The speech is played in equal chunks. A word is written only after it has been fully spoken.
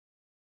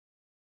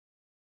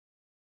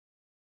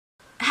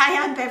Hi,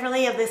 I'm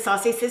Beverly of the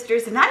Saucy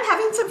Sisters, and I'm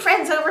having some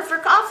friends over for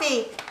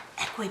coffee.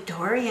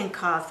 Ecuadorian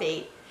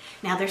coffee.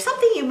 Now, there's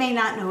something you may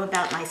not know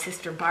about my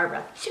sister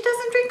Barbara. She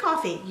doesn't drink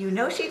coffee. You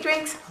know she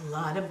drinks a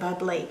lot of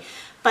bubbly.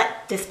 But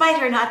despite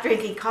her not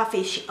drinking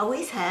coffee, she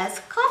always has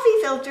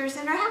coffee filters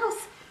in her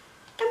house.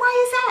 And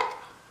why is that?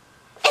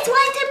 It's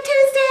Wine Tip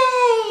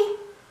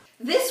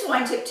Tuesday! This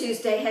Wine Tip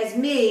Tuesday has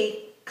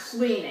me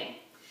cleaning.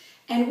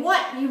 And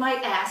what, you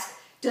might ask,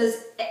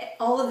 does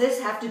all of this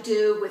have to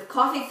do with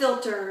coffee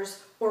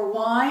filters or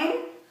wine?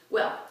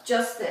 Well,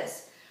 just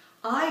this.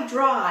 I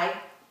dry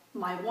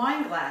my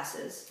wine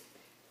glasses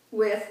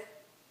with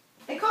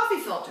a coffee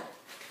filter.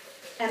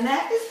 And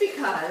that is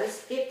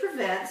because it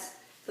prevents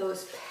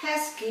those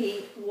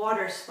pesky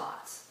water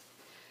spots.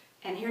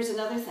 And here's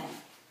another thing.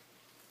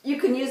 You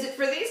can use it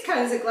for these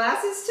kinds of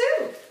glasses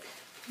too.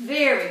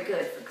 Very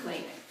good for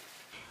cleaning.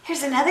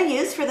 Here's another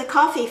use for the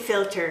coffee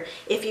filter.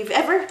 If you've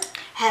ever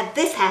had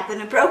this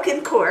happen, a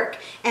broken cork,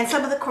 and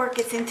some of the cork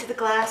gets into the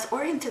glass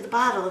or into the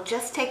bottle,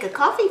 just take a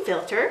coffee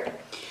filter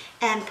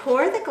and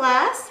pour the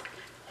glass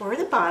or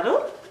the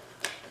bottle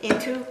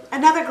into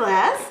another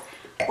glass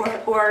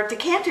or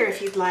decanter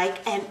if you'd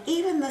like, and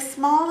even the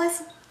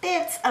smallest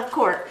bits of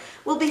cork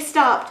will be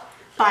stopped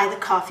by the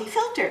coffee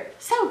filter.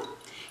 So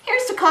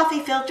here's the coffee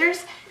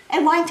filters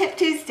and Wine Tip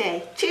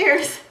Tuesday.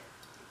 Cheers!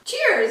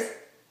 Cheers!